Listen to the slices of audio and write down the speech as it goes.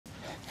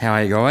How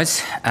are you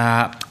guys?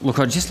 Look,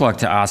 I'd just like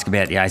to ask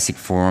about the ASIC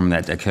forum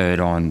that occurred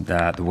on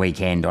the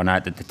weekend. I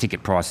note that the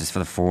ticket prices for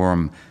the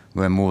forum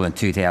were more than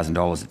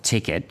 $2,000 a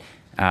ticket.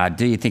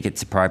 Do you think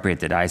it's appropriate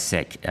that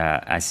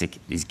ASIC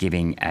is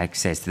giving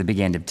access to the big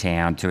end of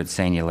town to its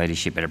senior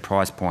leadership at a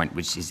price point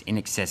which is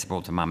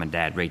inaccessible to mum and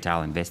dad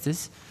retail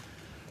investors?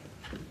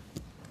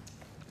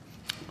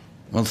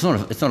 Well, it's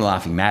not a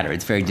laughing matter.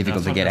 It's very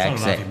difficult to get access.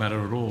 It's not a laughing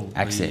matter at all.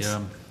 Access.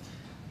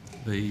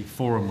 The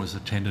forum was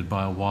attended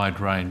by a wide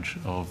range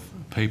of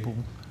people,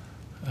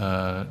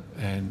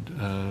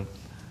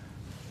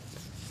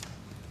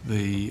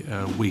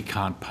 we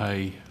can't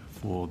pay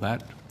for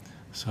that.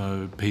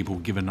 So people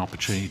given an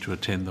opportunity to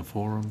attend the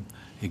forum.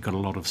 It got a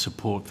lot of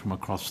support from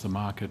across the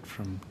market,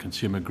 from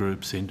consumer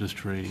groups,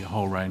 industry, a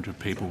whole range of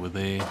people were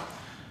there.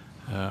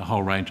 A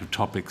whole range of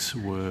topics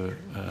were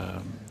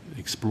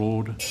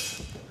explored.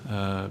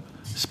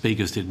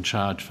 Speakers didn't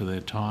charge for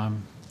their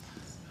time.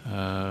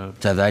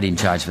 So they didn't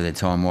charge for their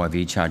time. Why have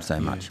you charged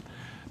so much?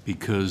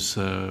 Because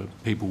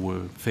people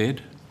were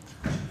fed,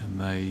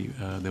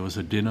 and there was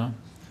a dinner.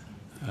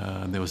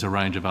 There was a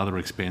range of other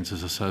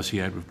expenses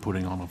associated with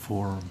putting on a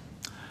forum.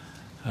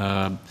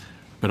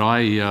 But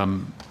I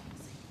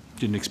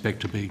didn't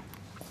expect to be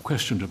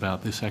questioned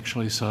about this,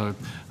 actually, so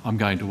I'm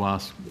going to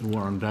ask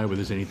Warren Day whether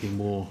there's anything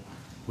more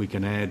we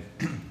can add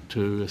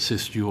to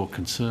assist your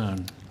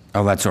concern.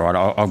 Oh, that's all right.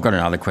 I've got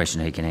another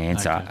question he can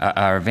answer. Okay.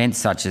 Are events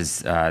such as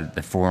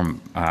the forum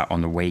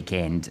on the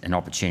weekend an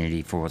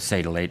opportunity for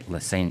senior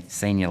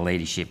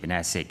leadership in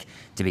ASIC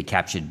to be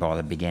captured by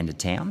the big end of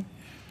town?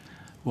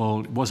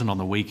 Well, it wasn't on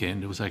the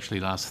weekend. It was actually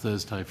last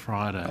Thursday,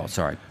 Friday. Oh,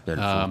 sorry.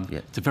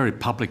 It's a very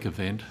public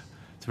event.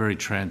 It's very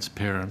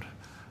transparent.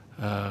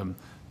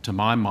 To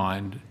my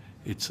mind,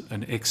 it's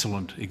an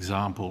excellent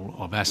example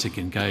of ASIC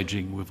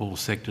engaging with all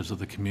sectors of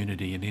the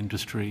community and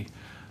industry.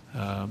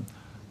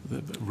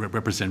 The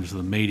representatives of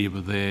the media were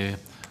there.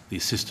 The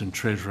Assistant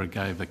Treasurer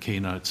gave a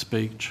keynote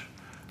speech.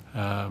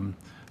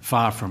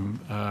 Far from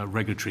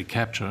regulatory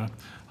capture,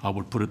 I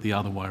would put it the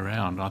other way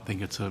around. I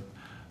think it's a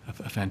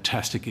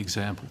fantastic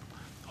example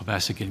of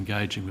ASIC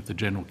engaging with the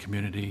general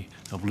community,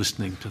 of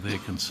listening to their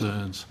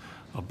concerns,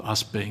 of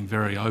us being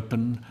very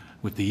open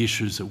with the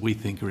issues that we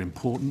think are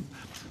important.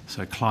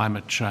 So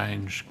climate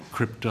change,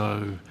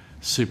 crypto,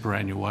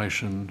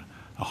 superannuation,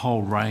 a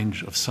whole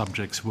range of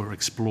subjects were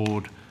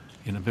explored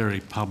in a very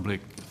public,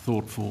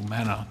 thoughtful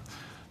manner.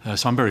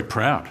 So I'm very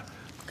proud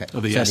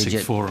of the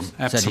ASIC forum,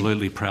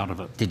 absolutely proud of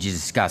it. Did you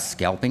discuss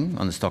scalping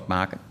on the stock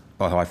market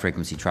by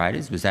high-frequency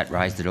traders? Was that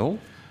raised at all?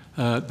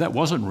 That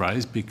wasn't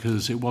raised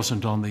because it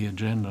wasn't on the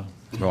agenda.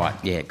 Right,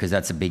 yeah, because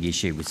that's a big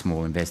issue with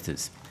small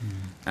investors.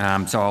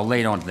 So I'll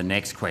lead on to the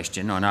next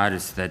question. I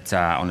noticed that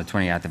on the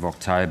 28th of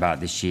October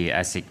this year,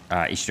 ASIC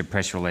issued a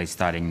press release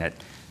stating that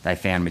they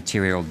found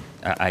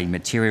a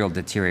material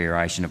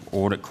deterioration of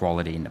audit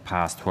quality in the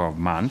past 12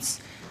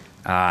 months.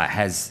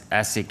 Has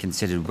ASIC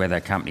considered whether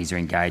companies are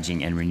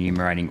engaging and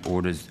remunerating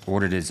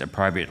auditors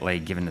appropriately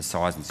given the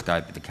size and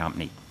scope of the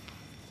company?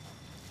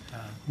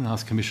 I'm going to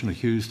ask Commissioner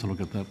Hughes to look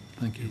at that.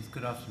 Thank you. Yes,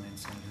 good afternoon,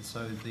 Senator.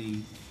 So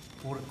the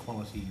audit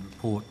quality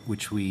report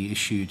which we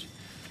issued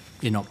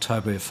in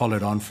October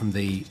followed on from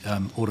the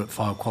audit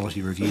file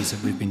quality reviews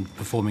that we've been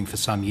performing for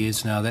some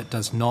years now. That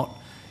does not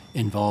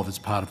involve as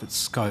part of its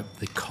scope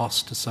the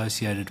cost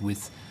associated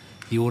with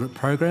the audit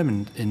program,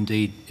 and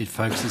indeed it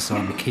focuses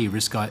on the key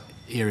risk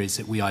areas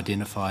that we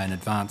identify in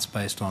advance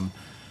based on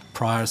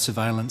prior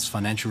surveillance,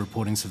 financial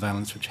reporting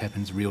surveillance, which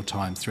happens real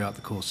time throughout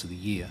the course of the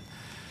year.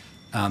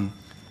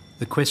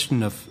 The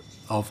question of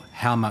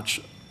how much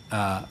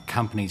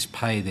companies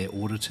pay their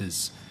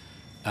auditors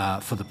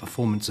for the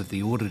performance of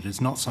the audit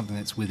is not something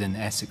that's within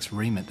ASIC's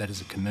remit. That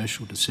is a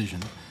commercial decision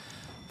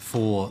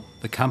for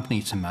the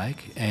company to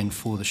make and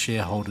for the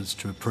shareholders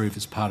to approve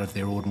as part of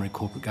their ordinary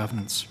corporate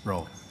governance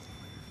role.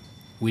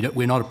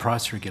 We're not a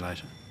price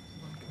regulator.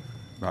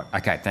 Right,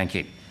 okay, thank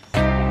you.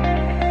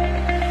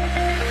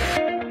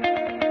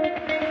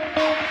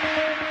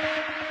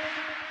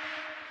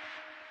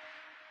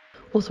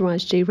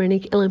 Authorised G.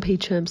 Rennick, LNP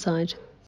Chermside.